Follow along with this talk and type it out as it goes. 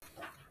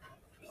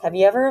Have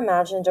you ever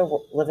imagined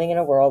living in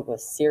a world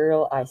with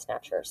serial eye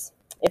snatchers?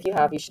 If you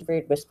have, you should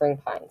read Whispering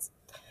Pines.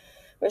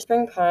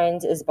 Whispering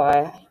Pines is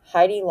by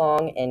Heidi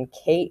Long and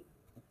Kate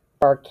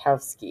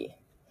Barkowski.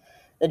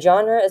 The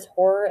genre is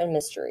horror and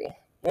mystery.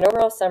 An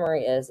overall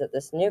summary is that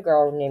this new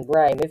girl named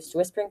Ray moves to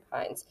Whispering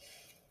Pines.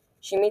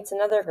 She meets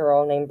another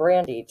girl named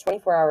Brandy.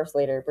 24 hours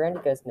later, Brandy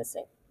goes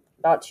missing.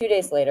 About 2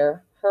 days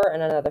later, her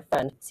and another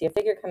friend see a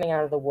figure coming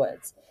out of the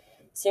woods.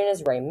 As soon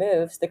as Ray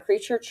moves, the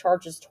creature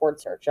charges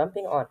towards her,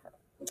 jumping on her.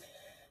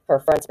 Her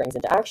friend springs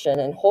into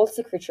action and holds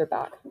the creature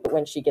back, but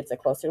when she gets a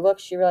closer look,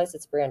 she realizes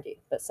it's Brandy.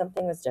 But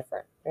something was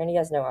different. Brandy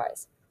has no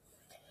eyes.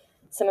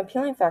 Some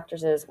appealing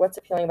factors is what's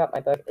appealing about my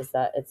book is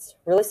that it's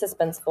really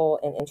suspenseful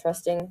and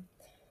interesting.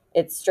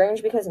 It's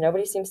strange because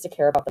nobody seems to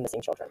care about the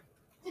missing children.